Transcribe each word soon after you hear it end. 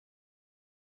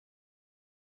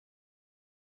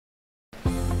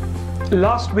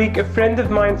Last week, a friend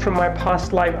of mine from my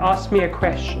past life asked me a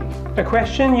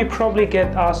question you probably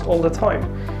get asked all the time.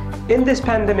 In this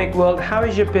pandemic world, how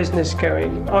is your business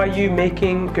going? Are you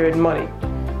making good money?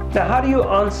 Now, how do you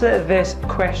answer this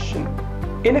question?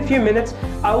 In a few minutes,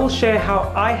 I will share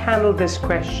how I handle this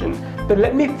question, but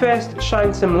let me first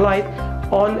shine some light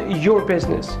on your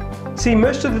business. See,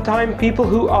 most of the time, people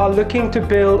who are looking to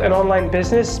build an online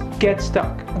business get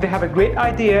stuck. They have a great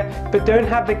idea, but don't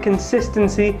have the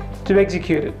consistency to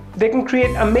execute it. They can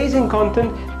create amazing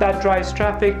content that drives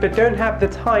traffic, but don't have the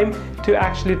time to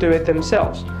actually do it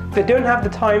themselves. They don't have the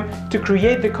time to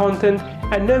create the content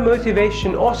and no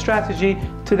motivation or strategy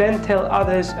to then tell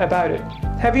others about it.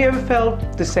 Have you ever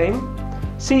felt the same?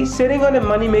 See, sitting on a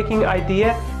money-making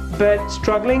idea, but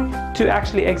struggling to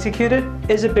actually execute it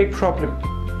is a big problem.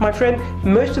 My friend,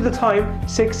 most of the time,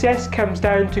 success comes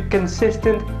down to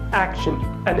consistent action.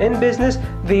 And in business,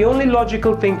 the only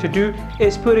logical thing to do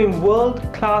is putting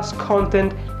world-class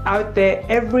content out there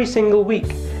every single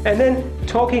week, and then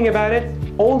talking about it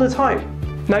all the time.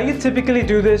 Now, you typically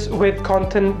do this with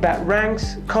content that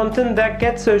ranks, content that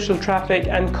gets social traffic,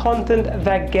 and content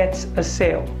that gets a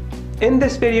sale. In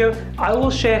this video, I will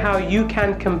share how you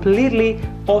can completely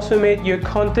automate your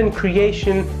content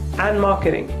creation and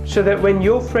marketing, so that when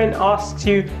your friend asks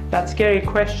you that scary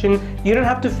question, you don't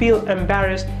have to feel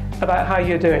embarrassed about how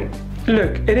you're doing.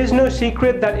 Look, it is no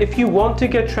secret that if you want to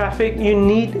get traffic, you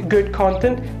need good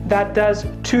content that does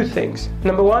two things.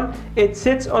 Number one, it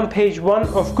sits on page 1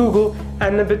 of Google,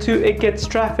 and number 2, it gets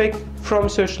traffic from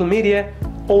social media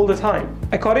all the time.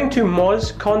 According to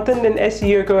Moz, content and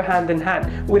SEO go hand in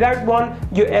hand. Without one,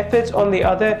 your efforts on the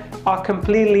other are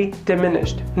completely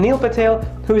diminished. Neil Patel,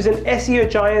 who is an SEO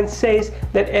giant, says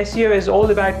that SEO is all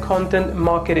about content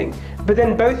marketing. But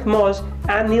then both Moz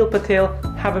and Neil Patel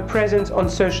have a presence on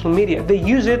social media. They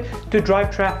use it to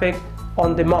drive traffic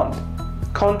on demand.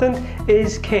 Content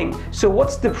is king. So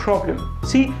what's the problem?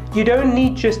 See, you don't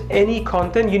need just any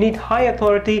content. You need high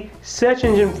authority, search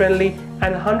engine friendly,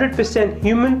 and 100%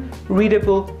 human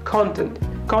readable content.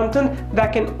 Content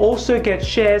that can also get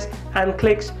shares and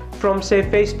clicks from, say,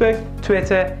 Facebook,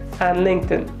 Twitter, and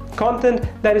LinkedIn. Content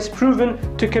that is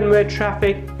proven to convert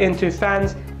traffic into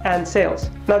fans and sales.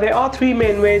 Now, there are 3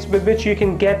 main ways with which you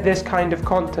can get this kind of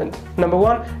content. Number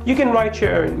 1, you can write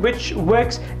your own, which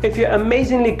works if you're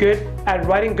amazingly good at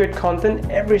writing good content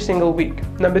every single week.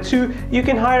 Number 2, you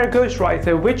can hire a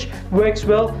ghostwriter, which works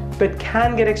well but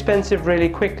can get expensive really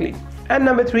quickly. And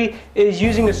number 3 is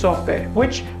using a software,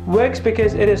 which works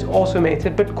because it is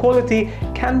automated, but quality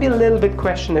can be a little bit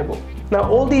questionable. Now,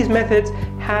 all these methods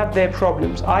have their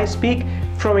problems. I speak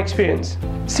from experience.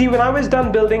 See, when I was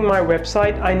done building my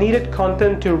website, I needed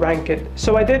content to rank it.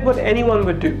 So I did what anyone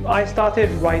would do. I started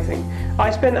writing.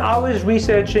 I spent hours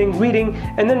researching, reading,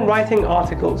 and then writing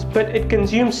articles. But it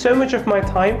consumed so much of my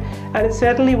time, and it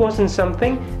certainly wasn't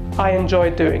something I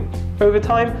enjoyed doing. Over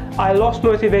time, I lost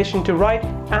motivation to write,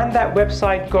 and that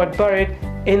website got buried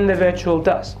in the virtual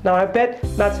dust. Now, I bet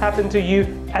that's happened to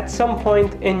you at some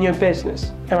point in your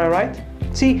business. Am I right?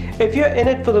 See, if you're in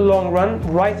it for the long run,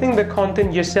 writing the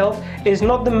content yourself is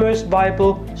not the most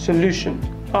viable solution.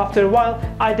 After a while,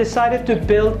 I decided to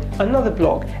build another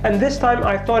blog, and this time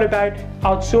I thought about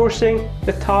outsourcing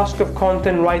the task of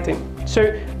content writing.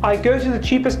 So I go to the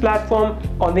cheapest platform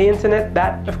on the internet,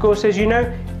 that, of course, as you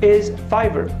know, is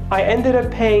Fiverr. I ended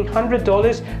up paying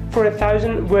 $100 for a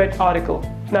 1,000-word article.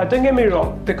 Now, don't get me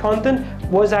wrong, the content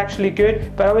was actually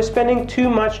good, but I was spending too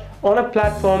much on a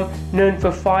platform known for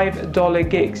 $5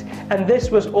 gigs. And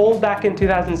this was all back in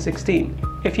 2016.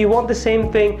 If you want the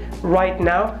same thing right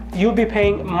now, you'll be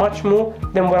paying much more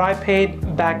than what I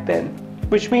paid back then,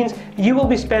 which means you will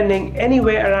be spending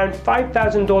anywhere around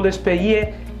 $5,000 per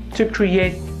year to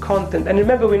create content. And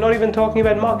remember, we're not even talking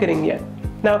about marketing yet.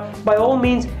 Now, by all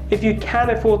means, if you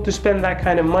can afford to spend that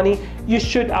kind of money, you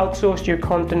should outsource your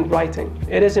content writing.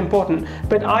 It is important,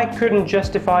 but I couldn't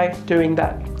justify doing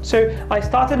that. So I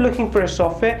started looking for a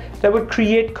software that would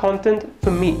create content for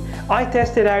me. I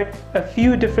tested out a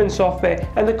few different software,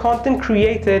 and the content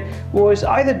created was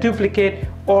either duplicate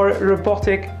or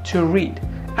robotic to read.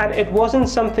 And it wasn't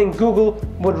something Google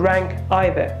would rank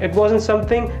either. It wasn't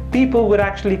something people would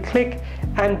actually click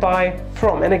and buy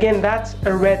from. And again, that's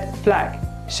a red flag.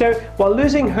 So while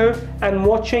losing hope and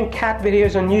watching cat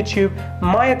videos on YouTube,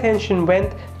 my attention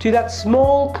went to that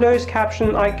small closed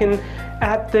caption icon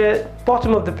at the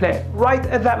bottom of the player. Right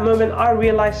at that moment, I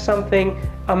realized something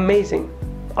amazing.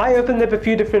 I opened up a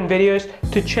few different videos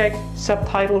to check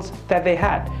subtitles that they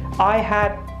had. I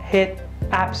had hit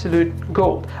absolute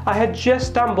gold. I had just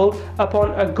stumbled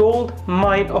upon a gold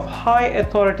mine of high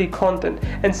authority content,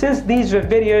 and since these were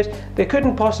videos, there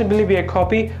couldn't possibly be a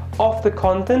copy of the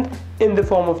content in the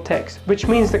form of text, which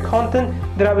means the content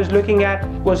that I was looking at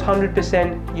was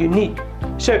 100% unique.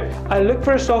 So I looked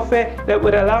for a software that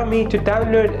would allow me to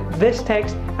download this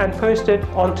text and post it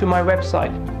onto my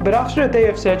website. But after a day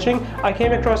of searching, I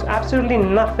came across absolutely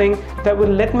nothing that would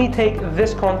let me take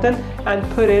this content and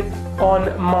put it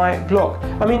on my blog.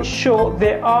 I mean, sure,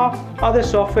 there are other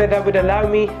software that would allow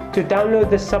me to download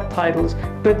the subtitles,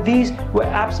 but these were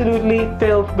absolutely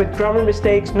filled with grammar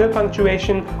mistakes, no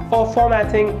punctuation or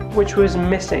formatting which was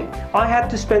missing. I had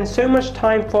to spend so much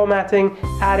time formatting,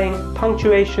 adding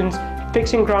punctuations,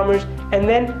 fixing grammars, and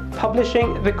then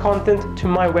publishing the content to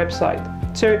my website.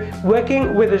 So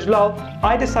working with Jalal,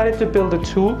 I decided to build a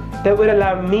tool that would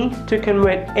allow me to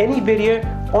convert any video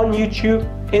on YouTube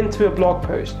into a blog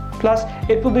post. Plus,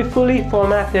 it will be fully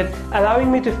formatted,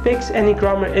 allowing me to fix any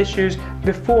grammar issues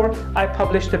before I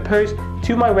publish the post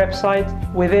to my website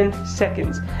within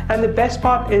seconds. And the best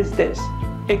part is this: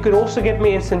 it could also get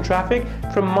me instant traffic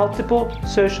from multiple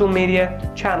social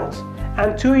media channels.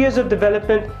 And 2 years of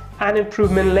development and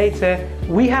improvement later,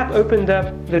 we have opened up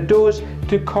the doors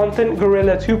to Content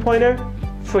Gorilla 2.0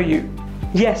 for you.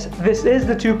 Yes, this is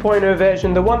the 2.0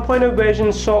 version. The 1.0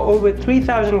 version saw over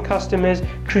 3,000 customers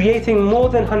creating more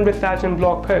than 100,000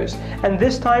 blog posts. And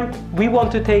this time, we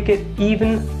want to take it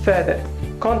even further.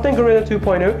 Content Gorilla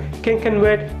 2.0 can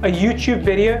convert a YouTube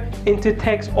video into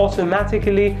text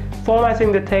automatically,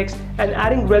 formatting the text and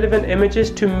adding relevant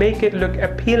images to make it look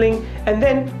appealing, and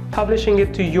then publishing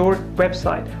it to your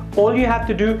website. All you have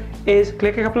to do is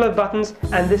click a couple of buttons,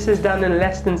 and this is done in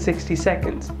less than 60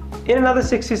 seconds. In another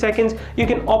 60 seconds, you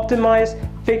can optimize,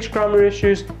 fix grammar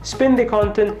issues, spin the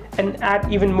content, and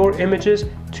add even more images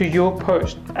to your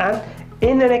post. And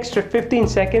in an extra 15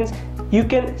 seconds, you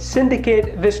can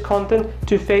syndicate this content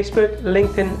to Facebook,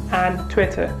 LinkedIn, and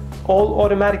Twitter, all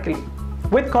automatically.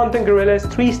 With Content Gorilla's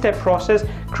 3-step process,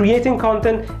 creating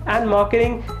content and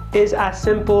marketing is as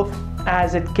simple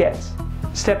as it gets.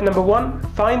 Step number 1,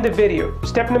 find the video.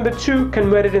 Step number 2,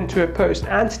 convert it into a post.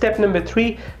 And step number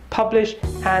 3, publish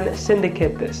and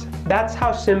syndicate this. That's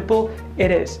how simple it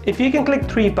is. If you can click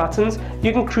 3 buttons,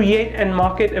 you can create and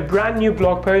market a brand new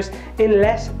blog post in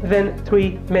less than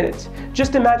 3 minutes.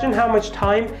 Just imagine how much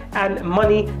time and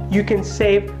money you can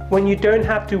save when you don't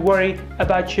have to worry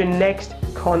about your next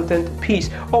content piece,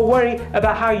 or worry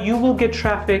about how you will get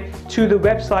traffic to the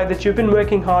website that you've been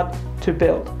working hard to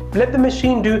build. Let the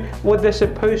machine do what they're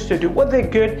supposed to do, what they're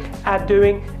good at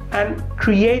doing, and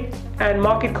create and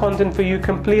market content for you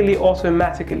completely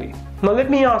automatically. Now let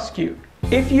me ask you,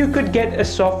 if you could get a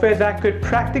software that could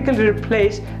practically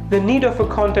replace the need of a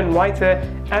content writer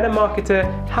and a marketer,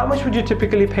 how much would you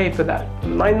typically pay for that?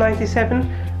 $9.97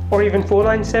 or even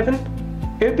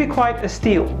 $4.97? It would be quite a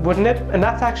steal, wouldn't it? And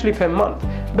that's actually per month.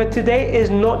 But today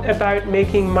is not about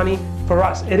making money for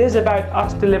us. It is about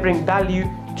us delivering value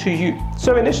to you.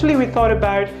 So initially we thought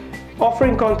about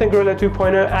offering Content Gorilla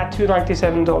 2.0 at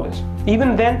 $297.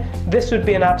 Even then, this would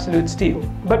be an absolute steal.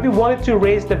 But we wanted to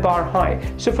raise the bar high.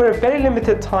 So for a very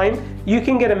limited time, you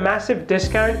can get a massive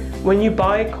discount when you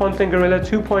buy Content Gorilla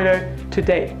 2.0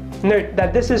 today. Note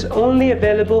that this is only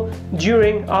available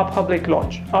during our public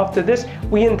launch. After this,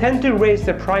 we intend to raise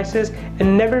the prices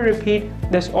and never repeat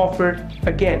this offer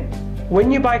again.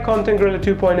 When you buy Content Gorilla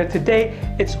 2.0 today,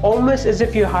 it's almost as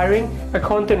if you're hiring a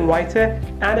content writer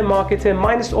and a marketer,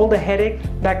 minus all the headache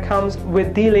that comes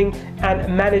with dealing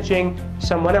and managing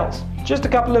someone else. Just a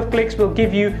couple of clicks will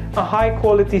give you a high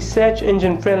quality search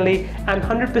engine friendly and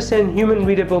 100% human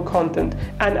readable content.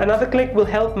 And another click will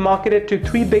help market it to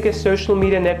 3 biggest social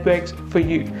media networks for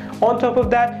you. On top of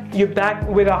that, you're backed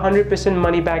with a 100%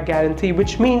 money back guarantee,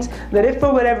 which means that if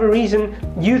for whatever reason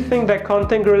you think that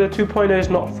Content Gorilla 2.0 is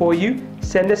not for you,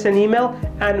 send us an email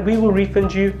and we will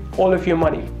refund you all of your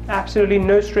money. Absolutely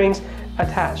no strings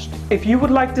attached. If you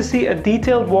would like to see a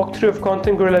detailed walkthrough of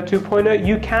Content Gorilla 2.0,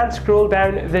 you can scroll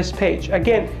down this page.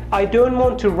 Again, I don't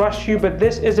want to rush you, but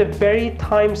this is a very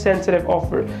time-sensitive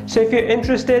offer. So if you're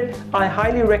interested, I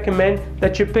highly recommend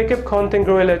that you pick up Content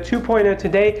Gorilla 2.0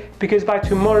 today, because by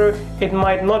tomorrow it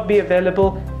might not be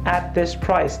available at this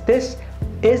price. This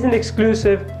is an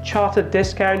exclusive chartered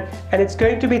discount, and it's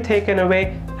going to be taken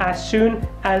away as soon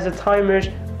as the timers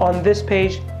on this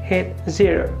page hit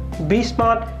 0. Be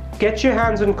smart. Get your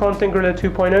hands on Content Gorilla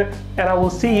 2.0, and I will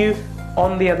see you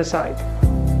on the other side.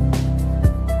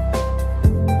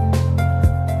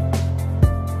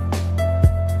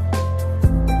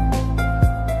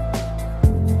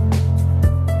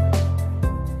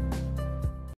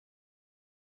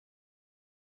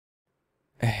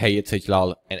 Hey, it's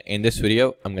Ijlal, and in this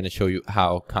video, I'm going to show you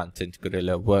how Content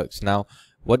Gorilla works. Now,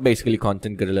 what basically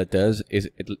Content Gorilla does is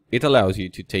it allows you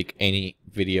to take any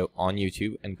video on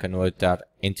YouTube and convert that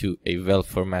into a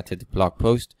well-formatted blog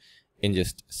post in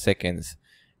just seconds.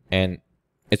 And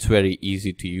it's very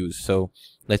easy to use. So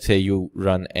let's say you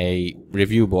run a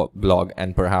review blog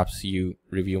and perhaps you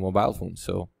review mobile phones.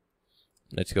 So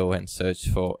let's go and search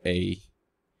for a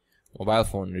mobile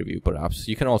phone review. Perhaps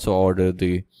you can also order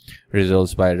the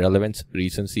results by relevance,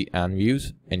 recency, and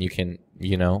views, and you can,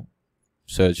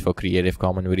 search for Creative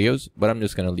Commons videos, but I'm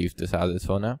just going to leave this as is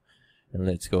for now, and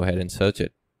let's go ahead and search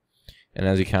it. And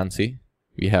as you can see,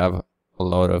 we have a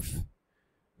lot of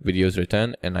videos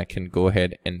returned, and I can go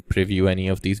ahead and preview any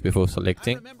of these before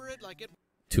selecting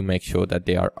to make sure that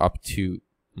they are up to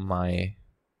my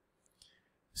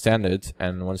standards.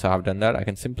 And once I have done that, I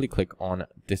can simply click on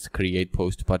this create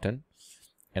post button,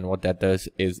 and what that does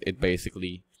is it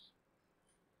basically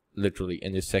literally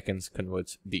in just seconds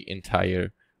converts the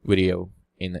entire video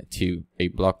into a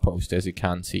blog post, as you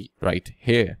can see right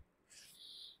here.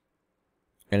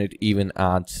 And it even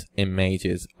adds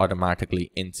images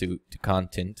automatically into the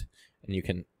content, and you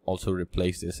can also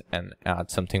replace this and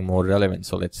add something more relevant.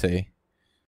 So let's say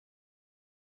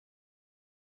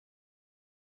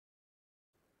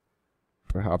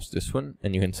perhaps this one,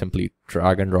 and you can simply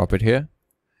drag and drop it here,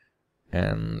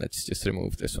 and let's just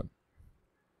remove this one.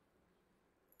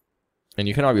 And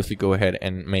you can obviously go ahead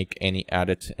and make any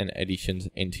edits and additions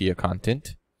into your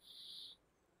content.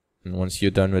 And once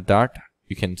you're done with that,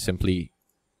 you can simply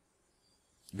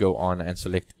go on and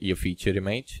select your featured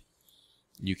image.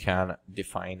 You can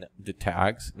define the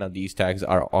tags. Now these tags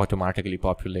are automatically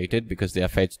populated because they are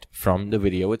fetched from the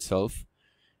video itself.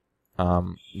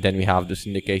 Then we have the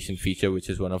syndication feature, which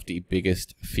is one of the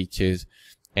biggest features,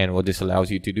 and what this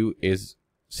allows you to do is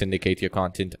syndicate your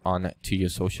content on to your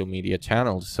social media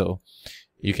channels. So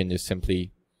you can just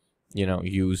simply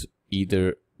use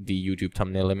either the YouTube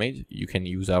thumbnail image, you can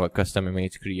use our custom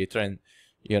image creator and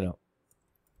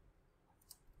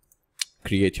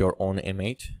create your own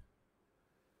image.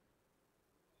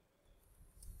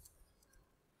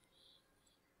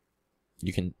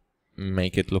 You can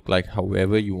make it look like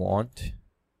however you want.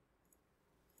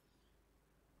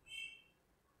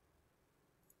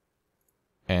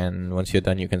 And once you're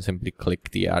done, you can simply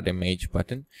click the add image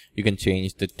button. You can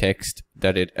change the text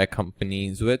that it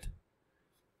accompanies with.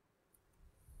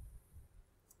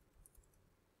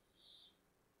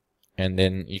 And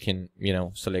then you can,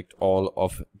 select all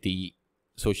of the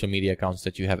social media accounts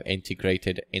that you have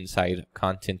integrated inside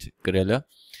Content Gorilla.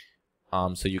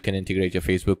 So you can integrate your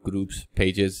Facebook groups,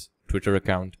 pages, Twitter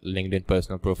account, LinkedIn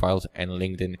personal profiles, and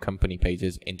LinkedIn company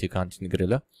pages into Content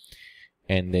Gorilla.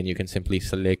 And then you can simply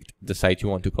select the site you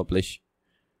want to publish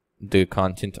the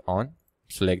content on,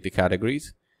 select the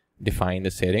categories, define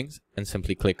the settings, and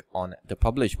simply click on the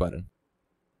publish button.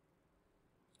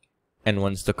 And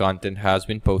once the content has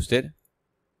been posted,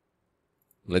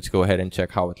 let's go ahead and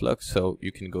check how it looks. So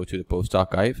you can go to the post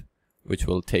archive, which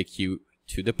will take you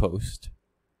to the post.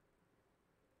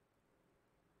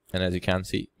 And as you can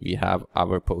see, we have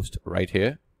our post right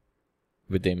here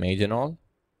with the image and all.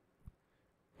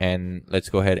 And let's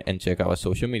go ahead and check our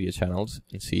social media channels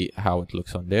and see how it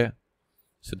looks on there.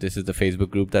 So this is the Facebook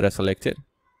group that I selected.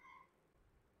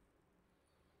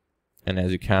 And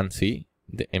as you can see,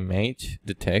 the image,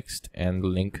 the text, and the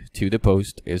link to the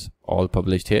post is all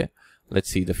published here. Let's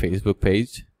see the Facebook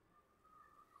page.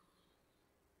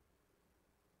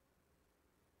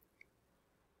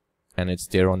 And it's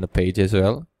there on the page as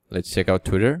well. Let's check out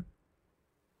Twitter.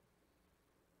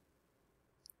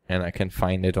 And I can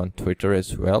find it on Twitter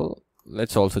as well.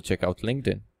 Let's also check out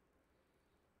LinkedIn.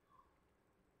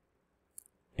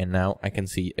 And now I can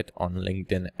see it on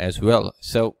LinkedIn as well.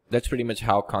 So that's pretty much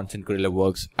how Content Gorilla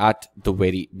works at the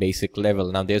very basic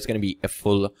level. Now there's going to be a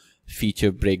full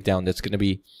feature breakdown that's going to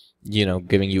be,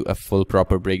 giving you a full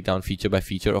proper breakdown feature by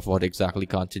feature of what exactly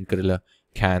Content Gorilla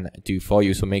can do for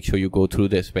you. So make sure you go through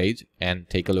this page and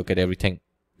take a look at everything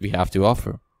we have to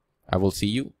offer. I will see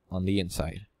you on the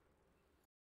inside.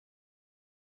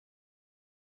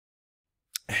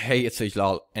 Hey, it's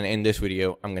Ijlal, and in this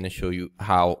video, I'm going to show you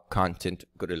how Content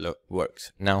Gorilla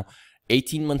works. Now,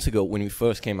 18 months ago, when we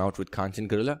first came out with Content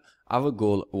Gorilla, our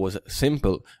goal was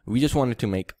simple. We just wanted to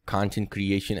make content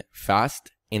creation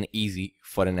fast and easy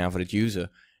for an average user.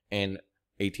 And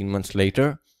 18 months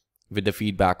later, with the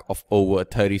feedback of over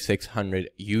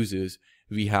 3,600 users,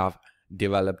 we have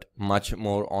developed much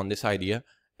more on this idea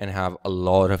and have a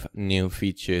lot of new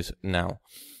features now.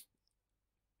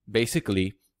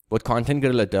 Basically, what Content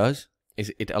Gorilla does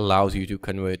is it allows you to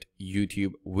convert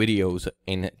YouTube videos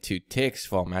into text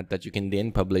format that you can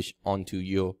then publish onto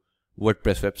your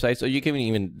WordPress website. So you can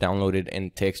even download it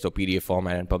in text or PDF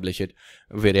format and publish it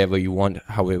wherever you want,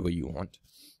 however you want.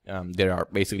 There are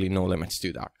basically no limits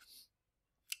to that.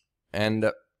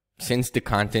 And since the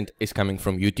content is coming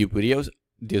from YouTube videos,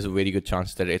 there's a very good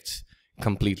chance that it's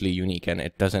completely unique and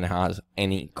it doesn't have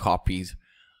any copies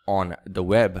on the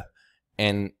web.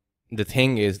 And the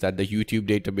thing is that the YouTube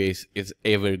database is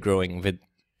ever growing with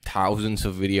thousands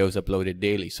of videos uploaded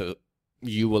daily. So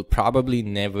you will probably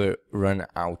never run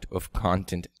out of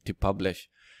content to publish.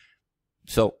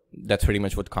 So that's pretty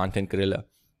much what Content Gorilla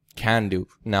can do.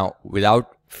 Now,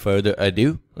 without further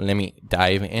ado, let me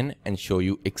dive in and show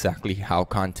you exactly how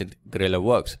Content Gorilla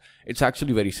works. It's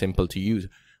actually very simple to use.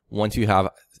 Once you have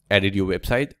added your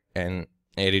website and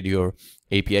added your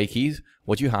API keys,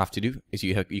 what you have to do is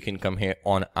you can come here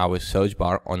on our search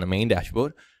bar on the main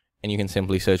dashboard, and you can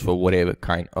simply search for whatever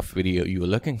kind of video you are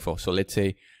looking for. So let's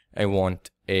say I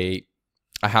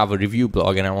have a review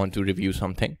blog and I want to review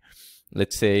something.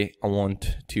 Let's say I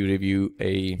want to review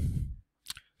a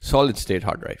solid state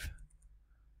hard drive.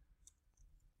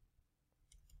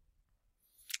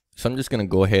 So I'm just going to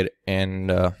go ahead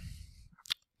and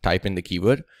type in the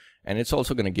keyword, and it's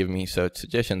also going to give me search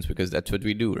suggestions, because that's what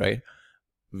we do, right?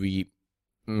 We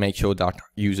make sure that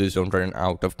users don't run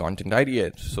out of content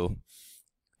ideas. So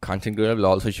Content Gorilla will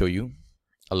also show you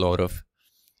a lot of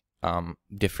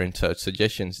different search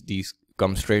suggestions. These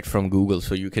come straight from Google,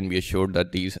 so you can be assured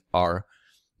that these are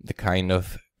the kind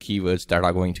of keywords that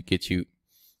are going to get you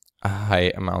a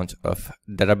high amount of,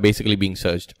 that are basically being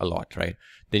searched a lot, right?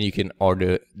 Then you can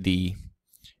order the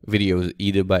videos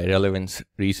either by relevance,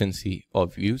 recency, or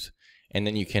views, and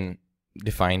then you can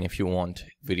define if you want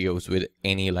videos with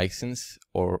any license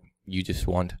or you just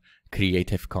want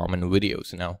Creative Commons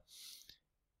videos. Now,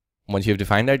 once you've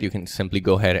defined that, you can simply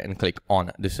go ahead and click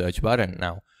on the search button.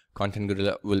 Now, Content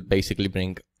Gorilla will basically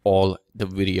bring all the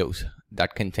videos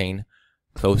that contain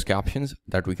closed captions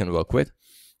that we can work with.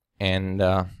 And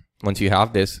once you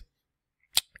have this,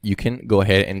 you can go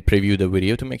ahead and preview the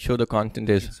video to make sure the content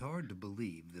is hard to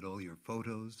believe that all your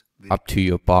photos, up to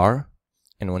your par.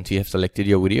 And once you have selected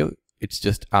your video, it's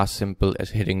just as simple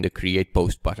as hitting the create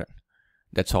post button.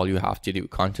 That's all you have to do.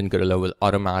 Content Gorilla will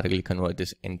automatically convert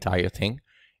this entire thing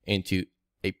into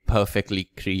a perfectly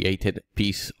created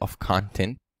piece of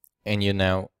content, and you're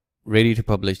now ready to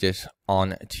publish this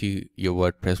on to your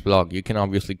WordPress blog. You can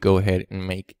obviously go ahead and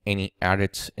make any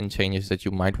edits and changes that you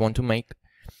might want to make.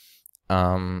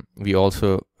 We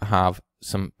also have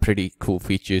some pretty cool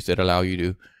features that allow you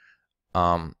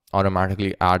to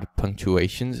automatically add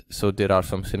punctuations. So there are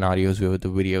some scenarios where the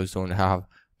videos don't have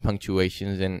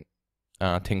punctuations and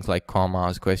things like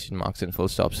commas, question marks, and full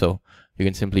stop. So you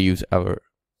can simply use our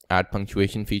add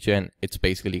punctuation feature, and it's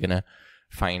basically gonna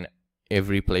find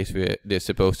every place where there's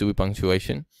supposed to be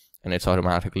punctuation, and it's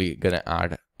automatically gonna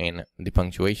add in the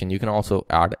punctuation. You can also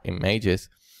add images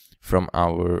from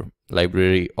our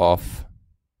library of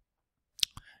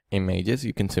images.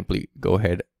 You can simply go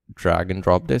ahead, drag and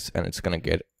drop this, and it's gonna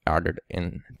get added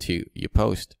into your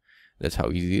post. That's how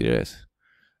easy it is.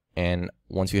 And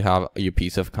once you have your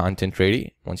piece of content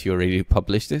ready, once you're ready to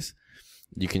publish this,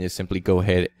 you can just simply go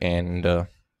ahead and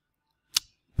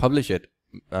publish it.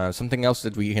 Something else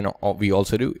that we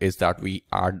also do is that we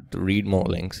add the read more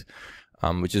links,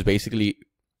 which is basically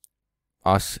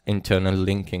us internal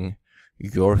linking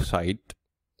your site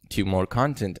to more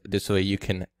content. This way you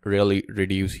can really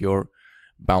reduce your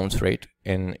bounce rate,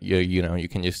 and you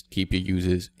can just keep your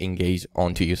users engaged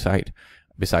onto your site.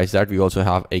 Besides that, we also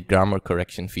have a grammar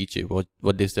correction feature.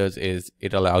 What this does is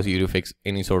it allows you to fix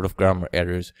any sort of grammar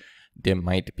errors there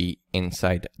might be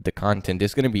inside the content.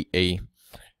 There's going to be a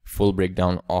full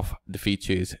breakdown of the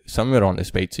features somewhere on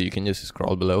this page, so you can just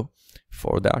scroll below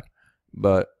for that.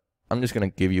 But I'm just going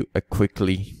to give you a quick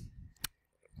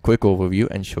overview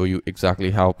and show you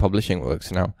exactly how publishing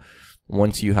works. Now,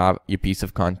 once you have your piece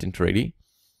of content ready,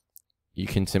 you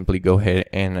can simply go ahead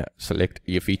and select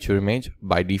your feature image.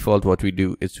 By default, what we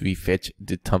do is we fetch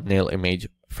the thumbnail image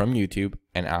from YouTube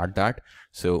and add that.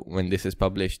 So when this is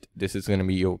published, this is going to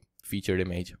be your featured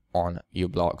image on your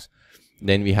blogs.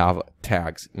 Then we have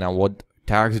tags. Now, what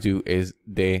tags do is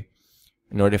they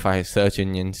notify search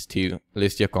engines to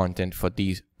list your content for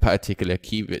these particular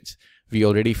keywords. We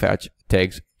already fetch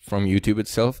tags from YouTube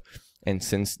itself, and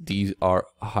since these are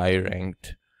high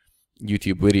ranked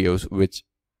YouTube videos which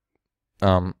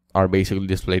are basically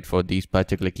displayed for these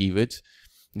particular keywords,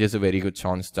 there's a very good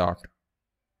chance that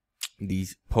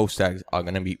these post tags are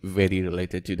going to be very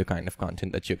related to the kind of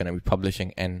content that you're going to be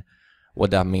publishing. And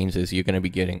what that means is you're going to be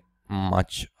getting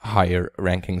much higher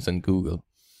rankings than Google.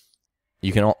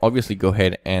 You can obviously go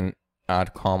ahead and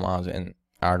add commas and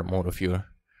add more of your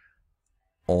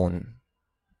own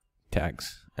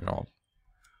tags and all.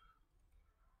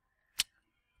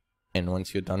 And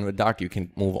once you're done with that, you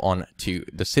can move on to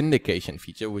the syndication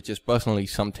feature, which is personally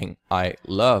something I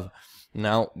love.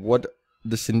 Now, what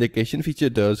the syndication feature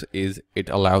does is it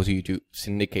allows you to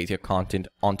syndicate your content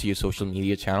onto your social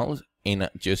media channels in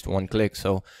just one click.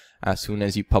 So as soon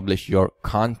as you publish your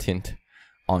content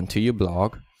onto your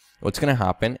blog, what's going to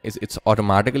happen is it's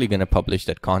automatically going to publish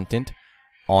that content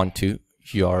onto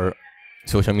your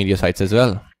social media sites as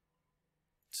well.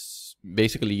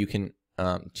 Basically, you can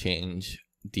change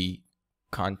the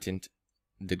content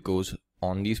that goes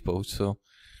on these posts. So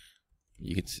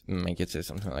you could make it say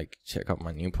something like, check out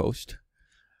my new post.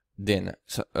 Then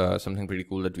something pretty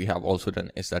cool that we have also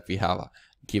done is that we have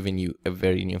given you a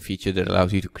very new feature that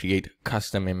allows you to create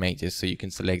custom images. So you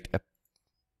can select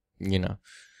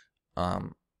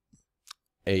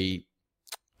a,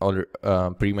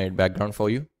 pre-made background for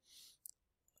you,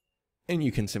 and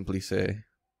you can simply say,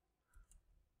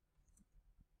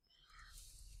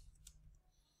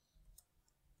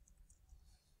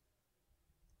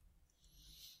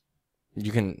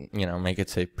 you can make it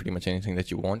say pretty much anything that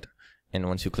you want. And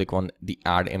once you click on the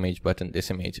add image button, this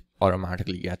image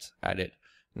automatically gets added.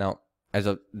 Now, as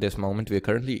of this moment, we're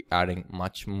currently adding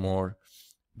much more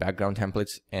background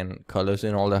templates and colors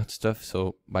and all that stuff.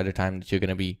 So by the time that you're going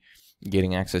to be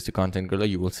getting access to Content Gorilla,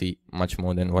 you will see much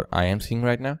more than what I am seeing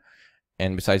right now.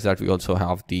 And besides that, we also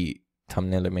have the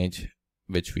thumbnail image,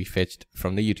 which we fetched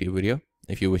from the YouTube video.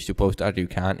 If you wish to post that, you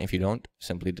can. If you don't,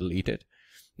 simply delete it.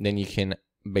 Then you can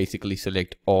basically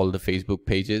select all the Facebook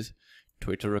pages,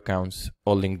 Twitter accounts,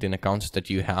 or LinkedIn accounts that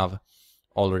you have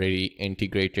already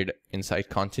integrated inside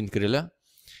Content Gorilla,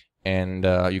 and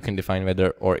you can define whether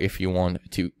or if you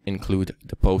want to include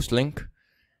the post link.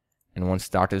 And once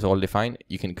that is all defined,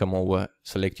 you can come over,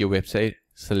 select your website,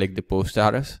 select the post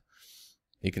status.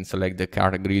 You can select the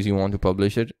categories you want to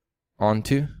publish it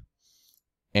onto,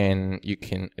 and you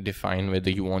can define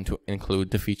whether you want to include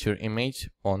the feature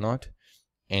image or not.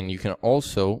 And you can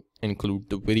also include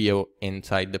the video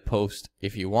inside the post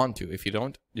if you want to. If you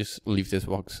don't, just leave this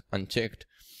box unchecked.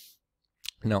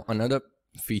 Now, another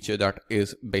feature that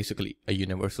is basically a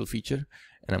universal feature,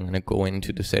 and I'm going to go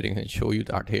into the settings and show you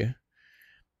that here,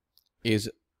 is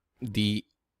the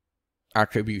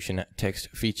attribution text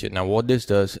feature. Now, what this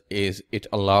does is it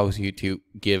allows you to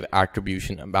give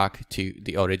attribution back to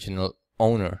the original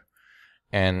owner.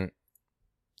 And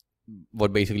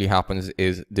what basically happens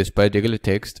is this particular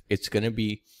text, it's going to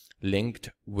be linked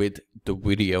with the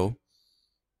video's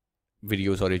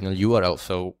original URL.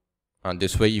 So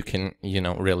this way you can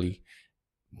really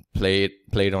play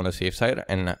it on the safe side,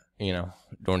 and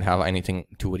don't have anything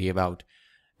to worry about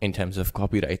in terms of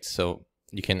copyright. So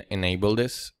you can enable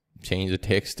this, change the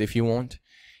text if you want,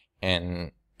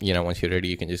 and once you're ready,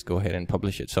 you can just go ahead and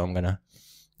publish it. So I'm gonna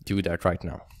do that right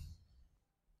now.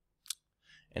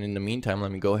 And in the meantime,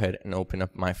 let me go ahead and open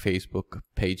up my Facebook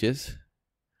pages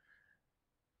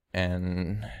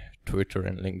and Twitter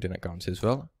and LinkedIn accounts as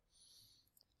well.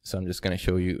 So I'm just going to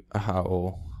show you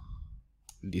how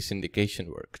the syndication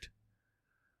worked.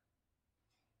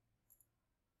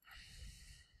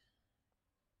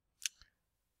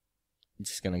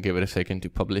 Just going to give it a second to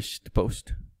publish the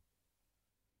post.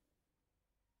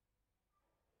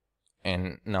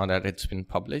 And now that it's been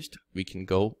published, we can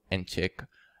go and check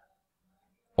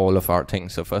all of our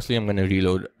things. So firstly, I'm going to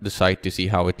reload the site to see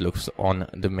how it looks on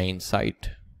the main site.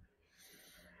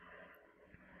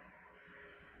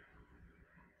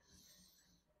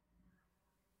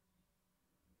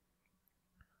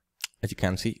 As you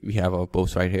can see, we have our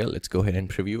post right here. Let's go ahead and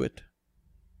preview it.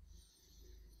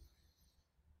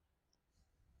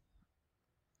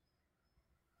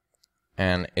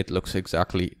 And it looks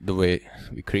exactly the way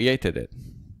we created it.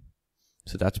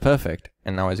 So that's perfect.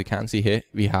 And now as you can see here,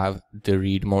 we have the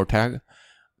read more tag.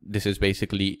 This is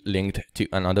basically linked to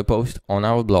another post on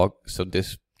our blog. So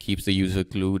this keeps the user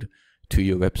glued to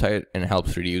your website and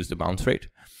helps reduce the bounce rate,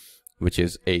 which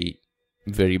is a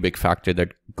very big factor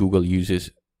that Google uses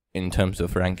in terms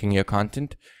of ranking your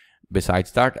content.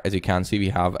 Besides that, as you can see, we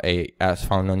have a as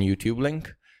found on YouTube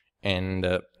link, and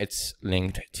it's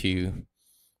linked to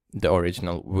the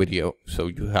original video. So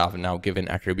you have now given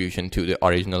attribution to the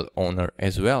original owner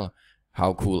as well.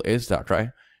 How cool is that, right?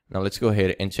 Now let's go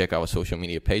ahead and check our social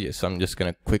media pages. So I'm just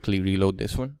going to quickly reload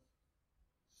this one.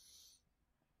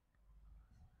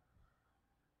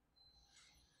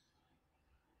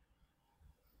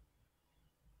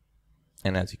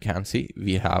 And as you can see,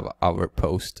 we have our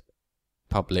post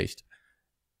published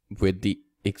with the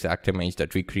exact image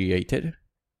that we created,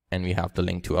 and we have the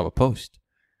link to our post.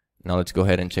 Now let's go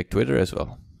ahead and check Twitter as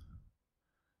well.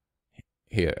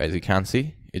 Here, as you can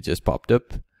see, it just popped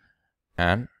up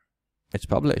and it's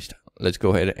published. Let's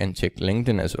go ahead and check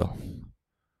LinkedIn as well.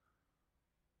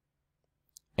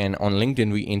 And on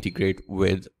LinkedIn, we integrate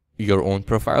with your own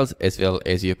profiles as well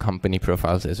as your company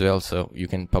profiles as well. So you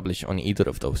can publish on either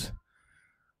of those.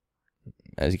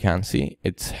 As you can see,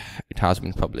 it has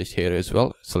been published here as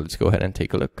well. So let's go ahead and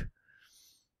take a look.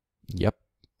 Yep,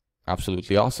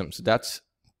 absolutely awesome. So that's,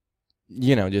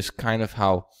 just kind of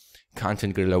how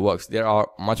Content Gorilla works. There are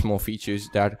much more features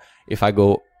that if I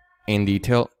go in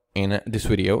detail in this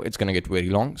video, it's going to get very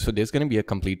long. So there's going to be a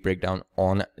complete breakdown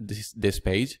on this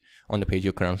page, on the page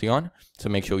you're currently on. So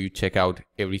make sure you check out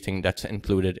everything that's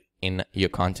included in your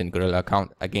Content Gorilla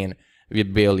account. Again, we're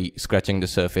barely scratching the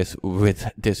surface with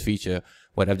this feature.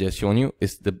 What I've just shown you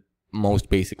is the most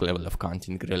basic level of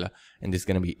Content Gorilla, and this is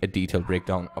going to be a detailed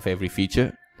breakdown of every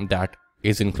feature that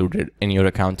is included in your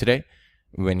account today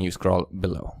when you scroll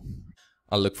below.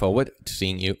 I'll look forward to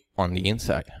seeing you on the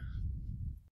inside.